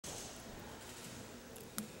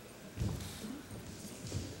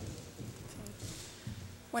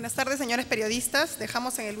Buenas tardes, señores periodistas.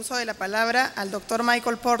 Dejamos en el uso de la palabra al doctor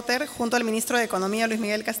Michael Porter junto al ministro de Economía, Luis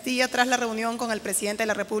Miguel Castilla, tras la reunión con el presidente de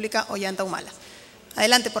la República, Ollanta Humala.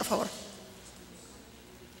 Adelante, por favor.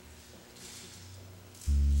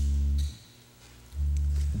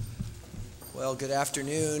 Well, good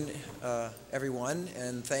afternoon, everyone,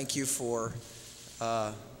 and thank you for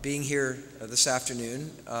being here this afternoon.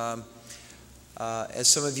 As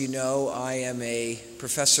some of you know, I am a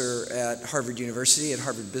professor at Harvard University, at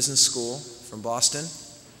Harvard Business School from Boston,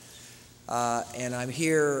 and I'm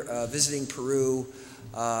here visiting Peru,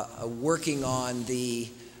 working on the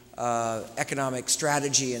economic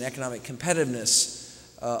strategy and economic competitiveness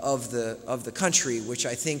of the country, which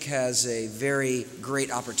I think has a very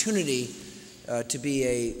great opportunity to be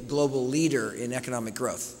a global leader in economic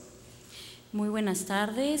growth. Muy buenas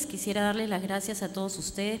tardes, quisiera darles las gracias a todos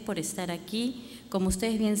ustedes por estar aquí. Como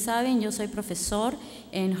ustedes bien saben, yo soy profesor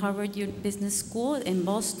en Harvard Business School en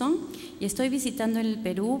Boston y estoy visitando el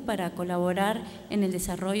Perú para colaborar en el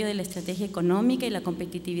desarrollo de la estrategia económica y la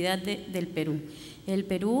competitividad del Perú. El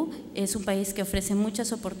Perú es un país que ofrece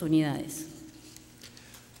muchas oportunidades.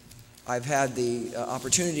 I've had the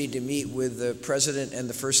opportunity to meet with the President and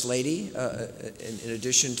the First Lady, in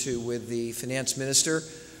addition to with the Finance Minister,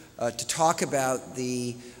 to talk about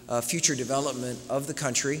the future development of the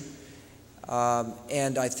country.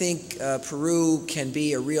 And I think Peru can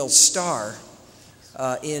be a real star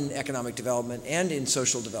in economic development and in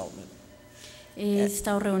social development. He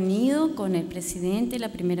estado reunido con el presidente, la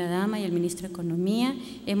primera dama y el ministro de Economía.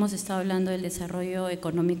 Hemos estado hablando del desarrollo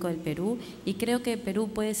económico del Perú y creo que Perú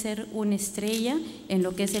puede ser una estrella en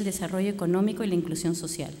lo que es el desarrollo económico y la inclusión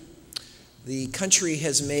social. The country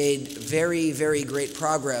has made very, very great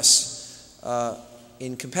progress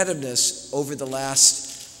in competitiveness over the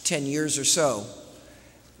last 10 years or so.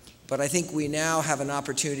 But I think we now have an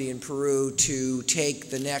opportunity in Peru to take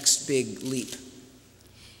the next big leap.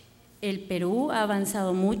 El Perú ha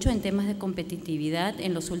avanzado mucho en temas de competitividad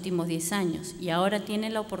en los últimos 10 años y ahora tiene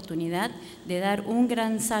la oportunidad de dar un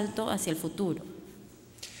gran salto hacia el futuro.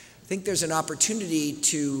 I think there's an opportunity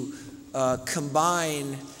to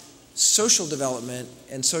combine social development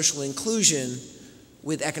and social inclusion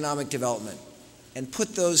with economic development and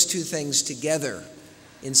put those two things together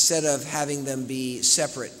instead of having them be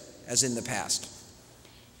separate as in the past.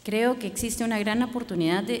 Creo que existe una gran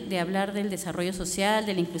oportunidad de hablar del desarrollo social,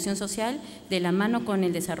 de la inclusión social, de la mano con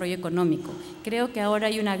el desarrollo económico. Creo que ahora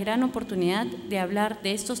hay una gran oportunidad de hablar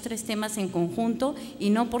de estos tres temas en conjunto y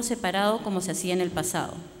no por separado como se hacía en el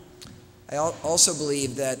pasado. I also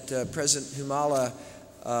believe that President Humala,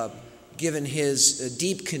 given his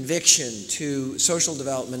deep conviction to social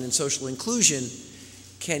development and social inclusion,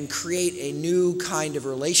 can create a new kind of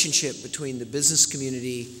relationship between the business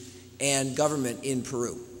community and government in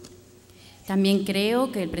Peru. También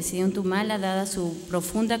creo que el presidente Humala, dada su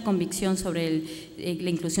profunda convicción sobre la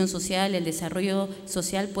inclusión social, el desarrollo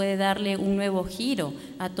social, puede darle un nuevo giro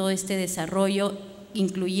a todo este desarrollo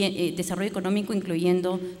económico,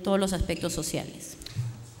 incluyendo todos los aspectos sociales.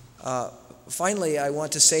 Finally, I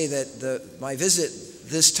want to say that my visit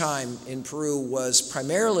this time in Peru was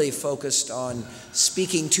primarily focused on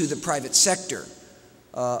speaking to the private sector,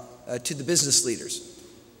 to the business leaders.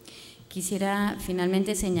 Quisiera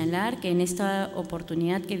finalmente señalar que en esta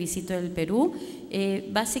oportunidad que visito el Perú,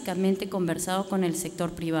 básicamente he conversado con el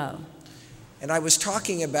sector privado. And I was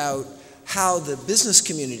talking about how the business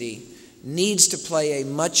community needs to play a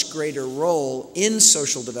much greater role in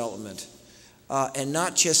social development and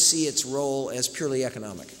not just see its role as purely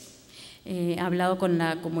economic. He hablado con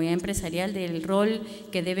la comunidad empresarial del rol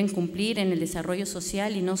que deben cumplir en el desarrollo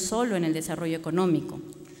social y no solo en el desarrollo económico.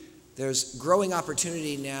 There's growing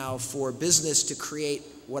opportunity now for business to create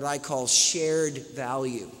what I call shared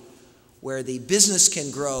value, where the business can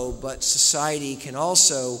grow, but society can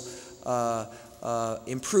also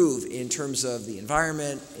improve in terms of the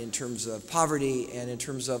environment, in terms of poverty, and in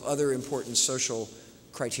terms of other important social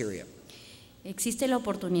criteria. Existe la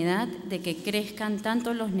oportunidad de que crezcan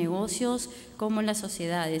tanto los negocios como las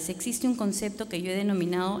sociedades. Existe un concepto que yo he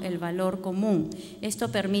denominado el valor común.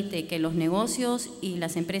 Esto permite que los negocios y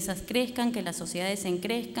las empresas crezcan, que las sociedades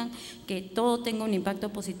crezcan, que todo tenga un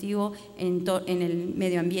impacto positivo en el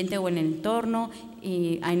medio ambiente o en el entorno,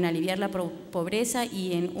 y en aliviar la pobreza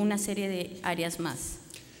y en una serie de áreas más.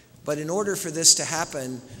 But in order for this to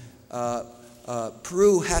happen,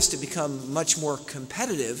 Peru has to become much more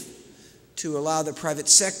competitive to allow the private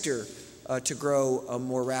sector to grow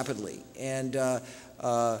more rapidly. And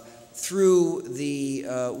through the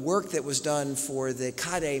work that was done for the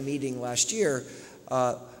CADE meeting last year,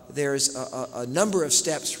 there's a number of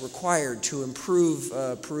steps required to improve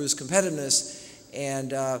Peru's competitiveness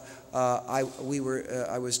And I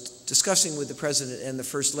was discussing with the President and the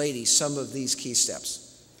First Lady some of these key steps.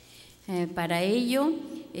 Para ello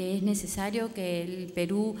es necesario que el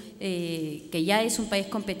Perú, que ya es un país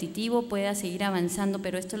competitivo, pueda seguir avanzando,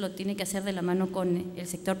 pero esto lo tiene que hacer de la mano con el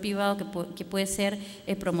sector privado que puede ser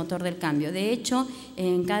el promotor del cambio. De hecho,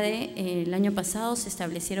 en CADE el año pasado se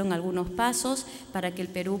establecieron algunos pasos para que el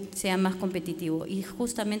Perú sea más competitivo y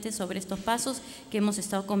justamente sobre estos pasos que hemos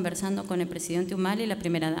estado conversando con el Presidente Humala y la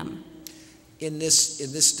Primera Dama. In this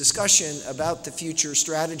discussion about the future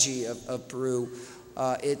strategy of Peru,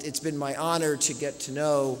 it's been my honor to get to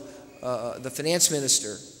know the finance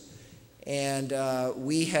minister, and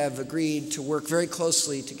we have agreed to work very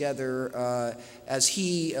closely together as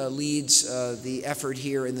he leads the effort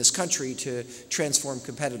here in this country to transform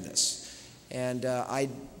competitiveness. And I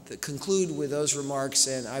conclude with those remarks,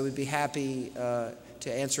 and I would be happy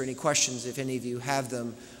to answer any questions if any of you have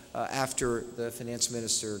them after the finance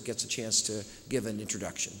minister gets a chance to give an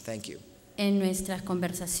introduction. Thank you. En nuestras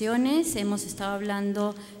conversaciones hemos estado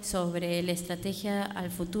hablando sobre la estrategia al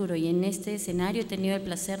futuro y en este escenario he tenido el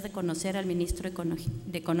placer de conocer al ministro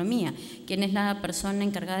de Economía, quien es la persona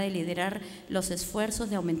encargada de liderar los esfuerzos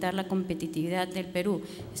de aumentar la competitividad del Perú.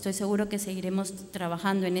 Estoy seguro que seguiremos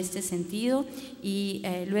trabajando en este sentido y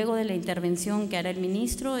luego de la intervención que hará el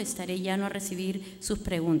ministro estaré llano a recibir sus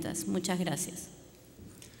preguntas. Muchas gracias.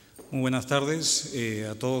 Muy buenas tardes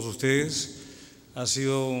a todos ustedes. Ha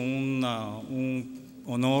sido un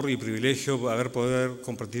honor y privilegio haber podido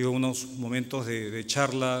compartir unos momentos de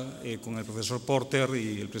charla con el profesor Porter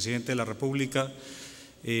y el Presidente de la República,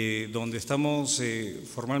 donde estamos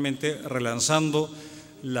formalmente relanzando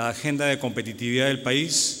la agenda de competitividad del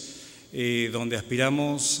país, donde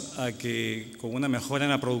aspiramos a que con una mejora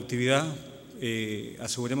en la productividad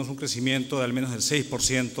aseguremos un crecimiento de al menos del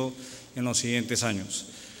 6% en los siguientes años.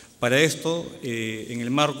 Para esto, en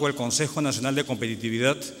el marco del Consejo Nacional de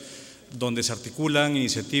Competitividad, donde se articulan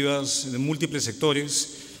iniciativas de múltiples sectores,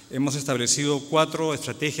 hemos establecido 4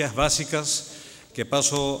 estrategias básicas que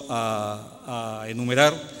paso a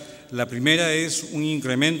enumerar. La primera es un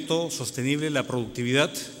incremento sostenible de la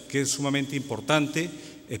productividad, que es sumamente importante,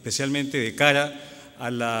 especialmente de cara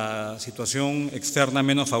a la situación externa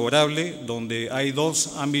menos favorable, donde hay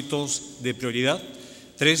 2 ámbitos de prioridad,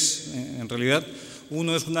 3 en realidad.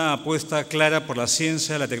 Uno es una apuesta clara por la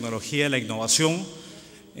ciencia, la tecnología, la innovación,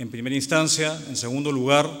 en primera instancia. En segundo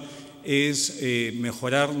lugar, es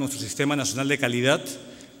mejorar nuestro sistema nacional de calidad,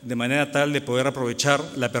 de manera tal de poder aprovechar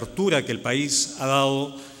la apertura que el país ha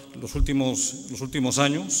dado los últimos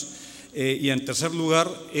años. Y en tercer lugar,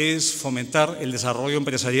 es fomentar el desarrollo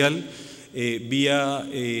empresarial vía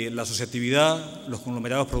la asociatividad, los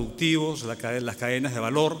conglomerados productivos, las cadenas de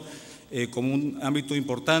valor, como un ámbito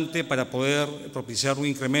importante para poder propiciar un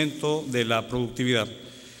incremento de la productividad.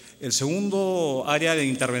 El segundo área de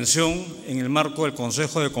intervención en el marco del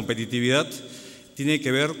Consejo de Competitividad tiene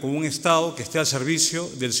que ver con un Estado que esté al servicio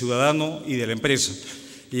del ciudadano y de la empresa.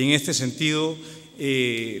 Y en este sentido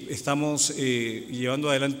estamos llevando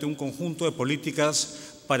adelante un conjunto de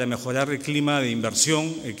políticas para mejorar el clima de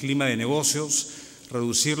inversión, el clima de negocios,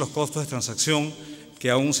 reducir los costos de transacción que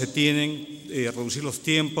aún se tienen, reducir los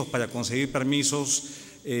tiempos para conseguir permisos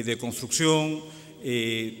de construcción,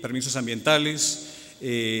 permisos ambientales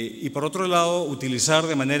y por otro lado utilizar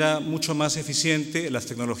de manera mucho más eficiente las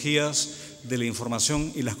tecnologías de la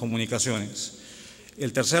información y las comunicaciones.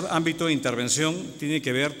 El tercer ámbito de intervención tiene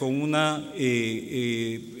que ver con una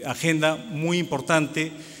agenda muy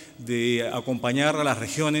importante de acompañar a las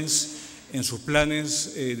regiones en sus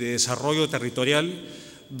planes de desarrollo territorial,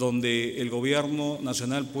 donde el Gobierno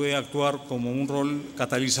nacional puede actuar como un rol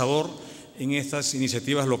catalizador en estas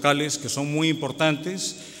iniciativas locales que son muy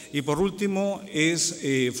importantes. Y por último es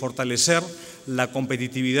fortalecer la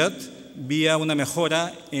competitividad vía una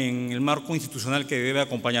mejora en el marco institucional que debe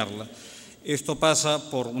acompañarla. Esto pasa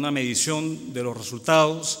por una medición de los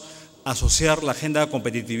resultados, asociar la agenda de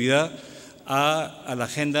competitividad a la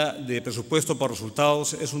agenda de presupuesto por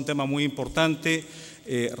resultados. Es un tema muy importante.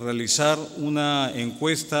 Realizar una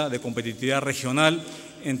encuesta de competitividad regional,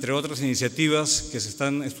 entre otras iniciativas que se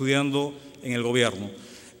están estudiando en el Gobierno.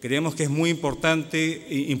 Creemos que es muy importante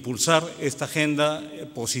impulsar esta agenda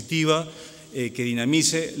positiva que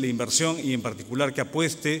dinamice la inversión y en particular que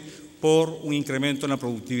apueste por un incremento en la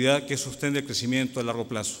productividad que sustente el crecimiento a largo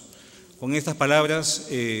plazo. Con estas palabras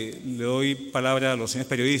le doy palabra a los señores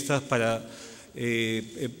periodistas para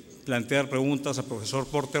plantear preguntas al profesor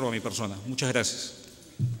Porter o a mi persona. Muchas gracias.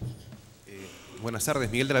 Buenas tardes,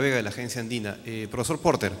 Miguel de la Vega de la Agencia Andina. Profesor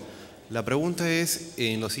Porter, la pregunta es,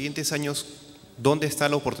 en los siguientes años ¿Dónde está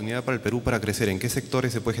la oportunidad para el Perú para crecer? ¿En qué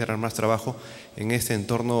sectores se puede generar más trabajo en este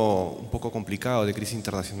entorno un poco complicado de crisis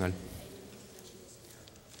internacional?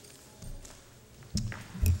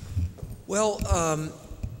 Well,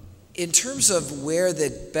 in terms of where the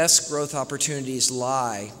best growth opportunities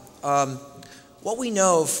lie, what we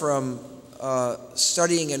know from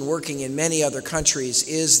studying and working in many other countries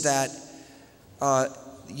is that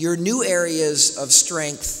your new areas of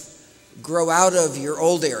strength grow out of your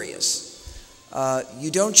old areas.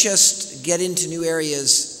 You don't just get into new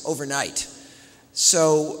areas overnight.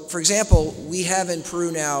 So, for example, we have in Peru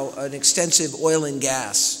now an extensive oil and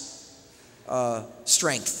gas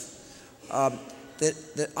strength.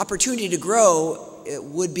 The opportunity to grow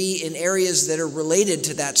would be in areas that are related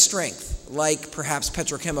to that strength, like perhaps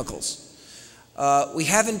petrochemicals. We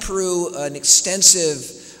have in Peru an extensive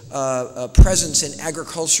presence in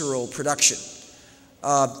agricultural production.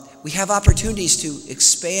 We have opportunities to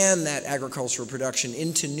expand that agricultural production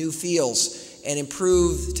into new fields and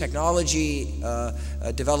improve technology,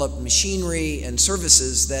 develop machinery and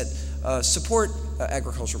services that support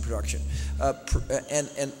agricultural production. I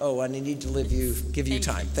need to give you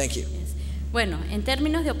time. Thank you. Bueno, en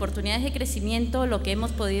términos de oportunidades de crecimiento, lo que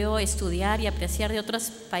hemos podido estudiar y apreciar de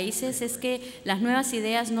otros países es que las nuevas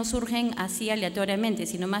ideas no surgen así aleatoriamente,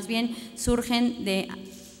 sino más bien surgen de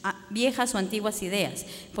viejas o antiguas ideas.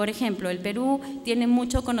 Por ejemplo, el Perú tiene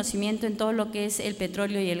mucho conocimiento en todo lo que es el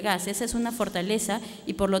petróleo y el gas. Esa es una fortaleza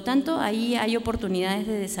y por lo tanto ahí hay oportunidades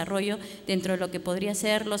de desarrollo dentro de lo que podría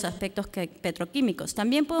ser los aspectos petroquímicos.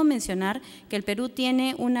 También puedo mencionar que el Perú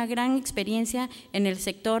tiene una gran experiencia en el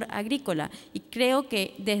sector agrícola y creo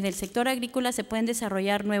que desde el sector agrícola se pueden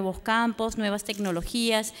desarrollar nuevos campos, nuevas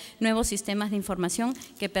tecnologías, nuevos sistemas de información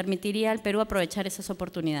que permitiría al Perú aprovechar esas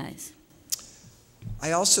oportunidades.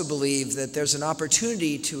 I also believe that there's an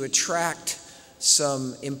opportunity to attract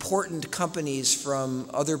some important companies from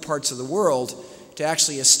other parts of the world to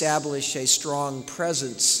actually establish a strong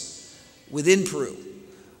presence within Peru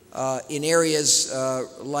in areas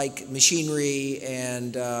like machinery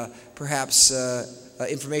and perhaps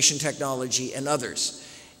information technology and others.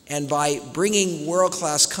 And by bringing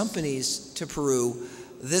world-class companies to Peru,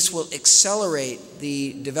 this will accelerate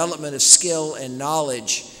the development of skill and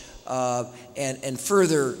knowledge and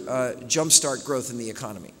further jumpstart growth in the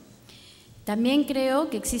economy. También creo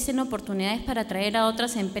que existen oportunidades para atraer a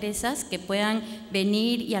otras empresas que puedan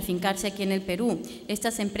venir y afincarse aquí en el Perú.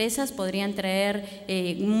 Estas empresas podrían traer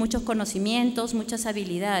muchos conocimientos, muchas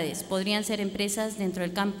habilidades. Podrían ser empresas dentro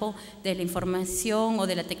del campo de la información o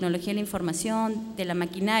de la tecnología de la información, de la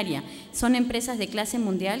maquinaria. Son empresas de clase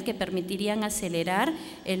mundial que permitirían acelerar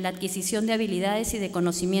la adquisición de habilidades y de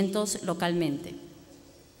conocimientos localmente.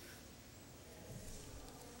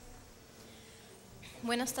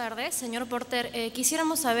 Buenas tardes, señor Porter.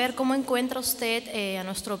 Quisiéramos saber cómo encuentra usted a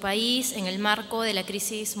nuestro país en el marco de la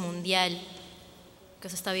crisis mundial que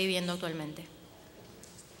se está viviendo actualmente.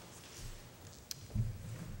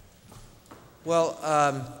 Well,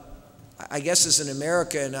 I guess as an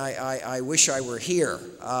American, I wish I were here.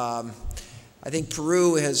 I think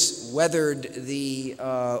Peru has weathered the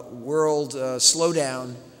world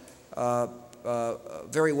slowdown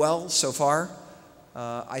very well so far.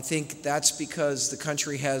 I think that's because the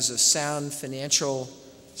country has a sound financial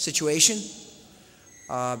situation.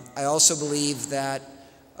 I also believe that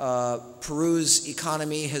Peru's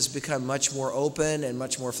economy has become much more open and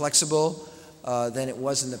much more flexible than it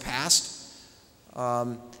was in the past.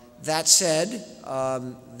 That said,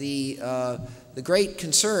 the great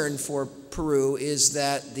concern for Peru is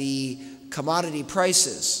that the commodity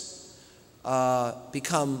prices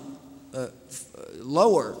become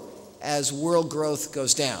lower as world growth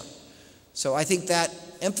goes down. So I think that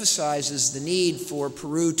emphasizes the need for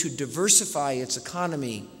Peru to diversify its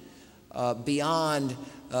economy beyond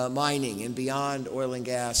mining and beyond oil and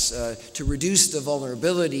gas to reduce the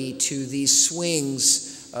vulnerability to these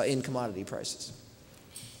swings in commodity prices.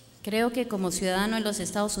 Creo que como ciudadano de los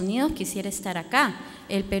Estados Unidos quisiera estar acá.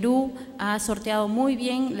 El Perú ha sorteado muy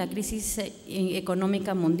bien la crisis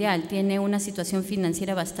económica mundial, tiene una situación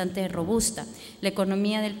financiera bastante robusta. La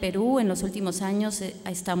economía del Perú en los últimos años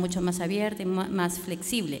está mucho más abierta y más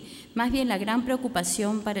flexible. Más bien la gran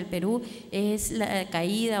preocupación para el Perú es la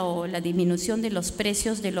caída o la disminución de los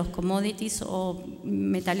precios de los commodities o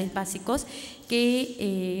metales básicos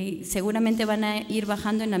que seguramente van a ir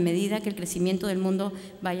bajando en la medida que el crecimiento del mundo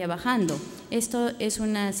vaya bajando. Esto es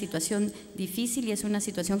una situación difícil y es una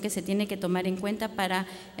situación que se tiene que tomar en cuenta para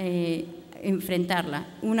enfrentarla.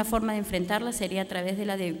 Una forma de enfrentarla sería a través de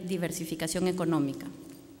la diversificación económica.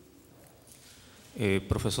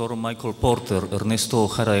 Profesor Michael Porter, Ernesto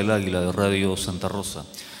Jara del Águila de Radio Santa Rosa.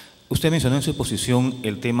 Usted mencionó en su exposición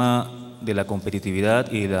el tema de la competitividad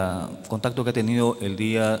y el contacto que ha tenido el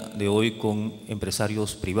día de hoy con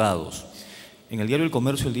empresarios privados. En el diario El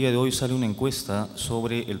Comercio el día de hoy sale una encuesta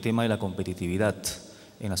sobre el tema de la competitividad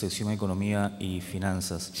en la sección Economía y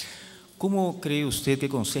Finanzas. ¿Cómo cree usted, qué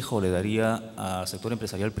consejo le daría al sector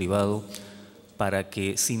empresarial privado para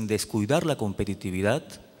que, sin descuidar la competitividad,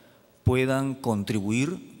 puedan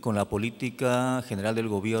contribuir con la política general del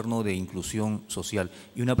gobierno de inclusión social?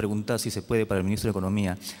 Y una pregunta, si se puede, para el ministro de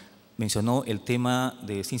Economía. Mencionó el tema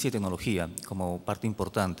de ciencia y tecnología como parte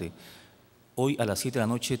importante. Hoy a las 7 de la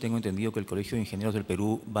noche tengo entendido que el Colegio de Ingenieros del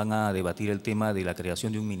Perú van a debatir el tema de la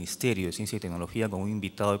creación de un Ministerio de Ciencia y Tecnología con un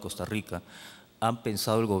invitado de Costa Rica. ¿Han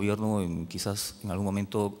pensado el gobierno en quizás en algún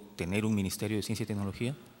momento tener un Ministerio de Ciencia y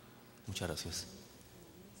Tecnología? Muchas gracias.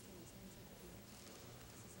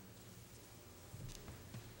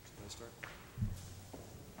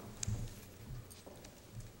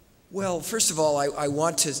 Well, first of all, I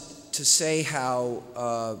want to say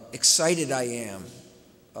how excited I am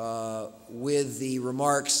with the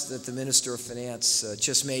remarks that the Minister of Finance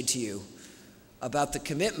just made to you about the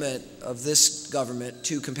commitment of this government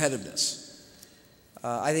to competitiveness.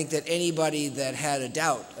 I think that anybody that had a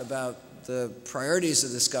doubt about the priorities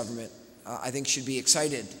of this government, I think should be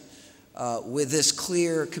excited with this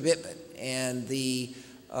clear commitment. And the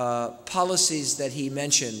policies that he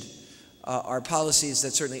mentioned are policies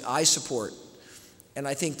that certainly I support. And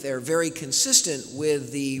I think they're very consistent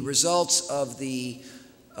with the results of the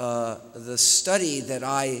study that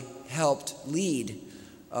I helped lead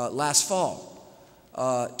last fall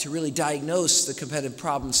to really diagnose the competitive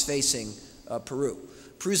problems facing Peru.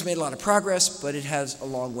 Peru's made a lot of progress, but it has a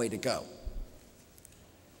long way to go.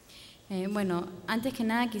 Bueno, antes que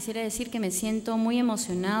nada quisiera decir que me siento muy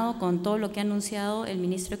emocionado con todo lo que ha anunciado el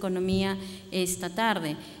ministro de Economía esta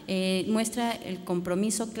tarde. Muestra el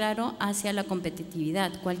compromiso claro hacia la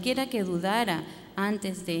competitividad. Cualquiera que dudara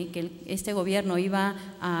antes de que este gobierno iba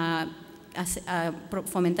a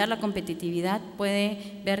fomentar la competitividad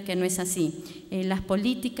puede ver que no es así. Las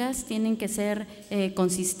políticas tienen que ser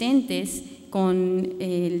consistentes con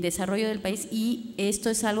el desarrollo del país, y esto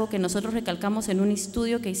es algo que nosotros recalcamos en un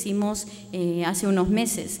estudio que hicimos hace unos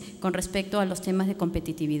meses con respecto a los temas de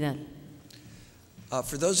competitividad.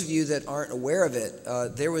 For those of you that aren't aware of it,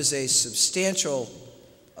 there was a substantial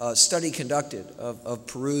study conducted of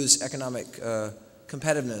Peru's economic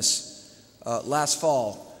competitiveness last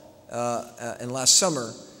fall and last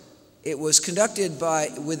summer. It was conducted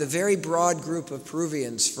with a very broad group of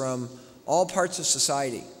Peruvians from all parts of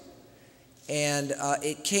society. And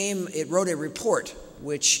it wrote a report,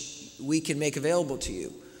 which we can make available to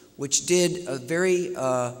you, which did a very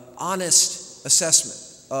honest assessment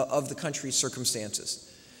of the country's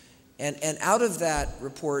circumstances. And out of that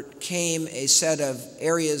report came a set of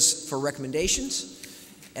areas for recommendations,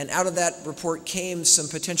 and out of that report came some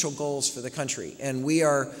potential goals for the country. And we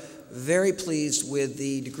are very pleased with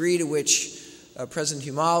the degree to which President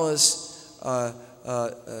Humala's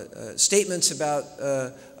statements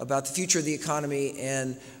about the future of the economy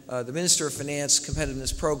and the Minister of Finance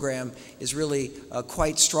Competitiveness Program is really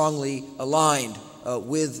quite strongly aligned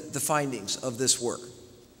with the findings of this work.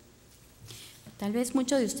 Tal vez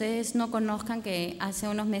muchos de ustedes no conozcan que hace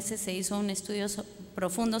unos meses se hizo un estudio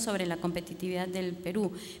profundo sobre la competitividad del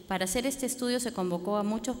Perú. Para hacer este estudio se convocó a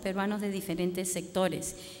muchos peruanos de diferentes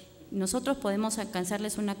sectores. Nosotros podemos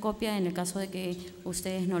alcanzarles una copia en el caso de que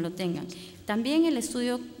ustedes no lo tengan. También el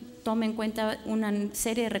estudio toma en cuenta una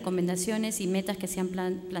serie de recomendaciones y metas que se han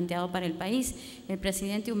planteado para el país. El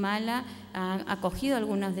presidente Humala ha acogido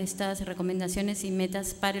algunas de estas recomendaciones y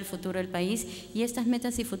metas para el futuro del país, y estas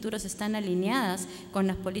metas y futuros están alineadas con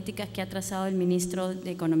las políticas que ha trazado el ministro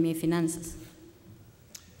de Economía y Finanzas.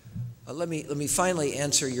 Let me finally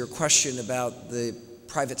answer your question about the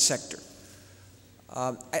private sector.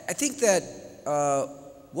 I think that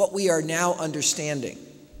what we are now understanding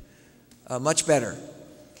much better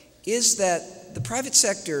is that the private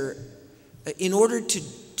sector, in order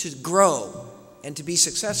to grow and to be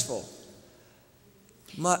successful,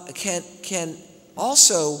 can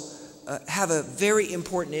also have a very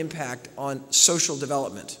important impact on social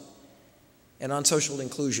development and on social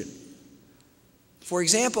inclusion. For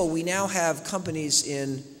example, we now have companies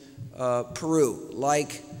in Peru,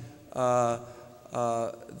 like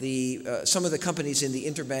some of the companies in the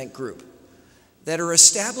Interbank Group, that are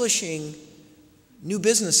establishing new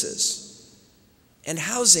businesses and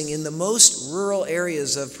housing in the most rural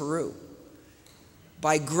areas of Peru.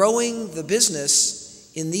 By growing the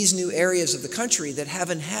business in these new areas of the country that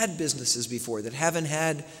haven't had businesses before, that haven't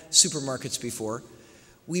had supermarkets before,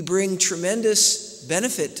 we bring tremendous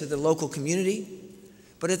benefit to the local community,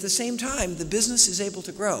 but at the same time, the business is able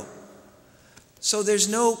to grow. So there's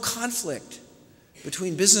no conflict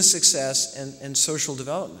between business success and social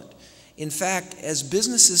development. In fact, as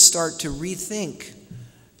businesses start to rethink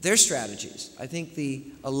their strategies, I think the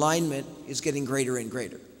alignment is getting greater and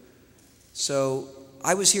greater. So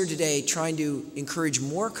I was here today trying to encourage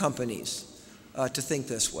more companies to think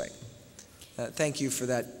this way. Thank you for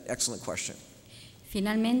that excellent question.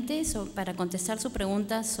 Finalmente, para contestar su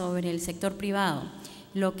pregunta sobre el sector privado,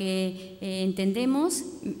 lo que entendemos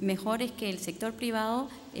mejor es que el sector privado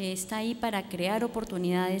está ahí para crear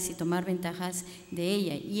oportunidades y tomar ventajas de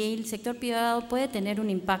ella. Y el sector privado puede tener un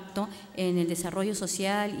impacto en el desarrollo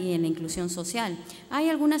social y en la inclusión social. Hay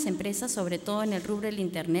algunas empresas, sobre todo en el rubro del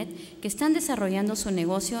Internet, que están desarrollando su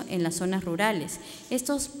negocio en las zonas rurales.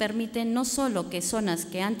 Estos permiten no solo que zonas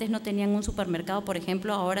que antes no tenían un supermercado, por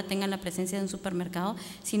ejemplo, ahora tengan la presencia de un supermercado,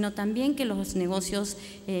 sino también que los negocios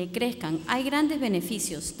crezcan. Hay grandes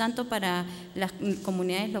beneficios, tanto para las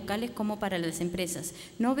comunidades locales como para las empresas.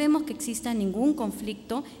 No vemos que exista ningún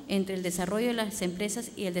conflicto entre el desarrollo de las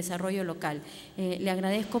empresas y el desarrollo local. Le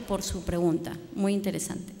agradezco por su pregunta, muy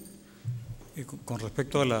interesante. Con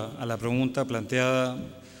respecto a la pregunta planteada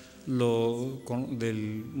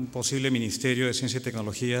del posible Ministerio de Ciencia y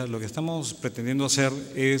Tecnología, lo que estamos pretendiendo hacer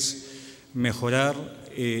es mejorar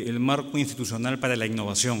el marco institucional para la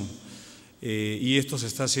innovación. Y esto se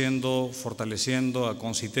está haciendo fortaleciendo a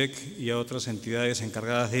Concitec y a otras entidades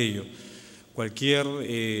encargadas de ello. Cualquier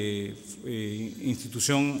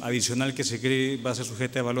institución adicional que se cree va a ser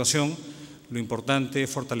sujeta a evaluación. Lo importante es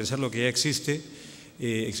fortalecer lo que ya existe.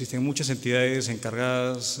 Existen muchas entidades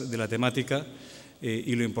encargadas de la temática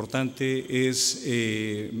y lo importante es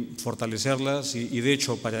fortalecerlas y de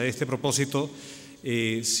hecho para este propósito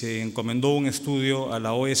se encomendó un estudio a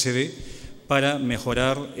la OSD para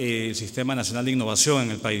mejorar el Sistema Nacional de Innovación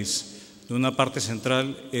en el país. De una parte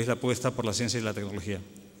central es la apuesta por la ciencia y la tecnología.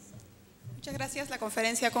 Muchas gracias. La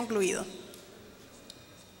conferencia ha concluido. We're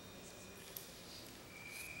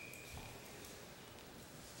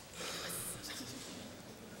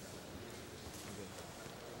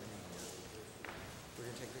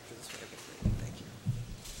going to take a picture this way. Okay.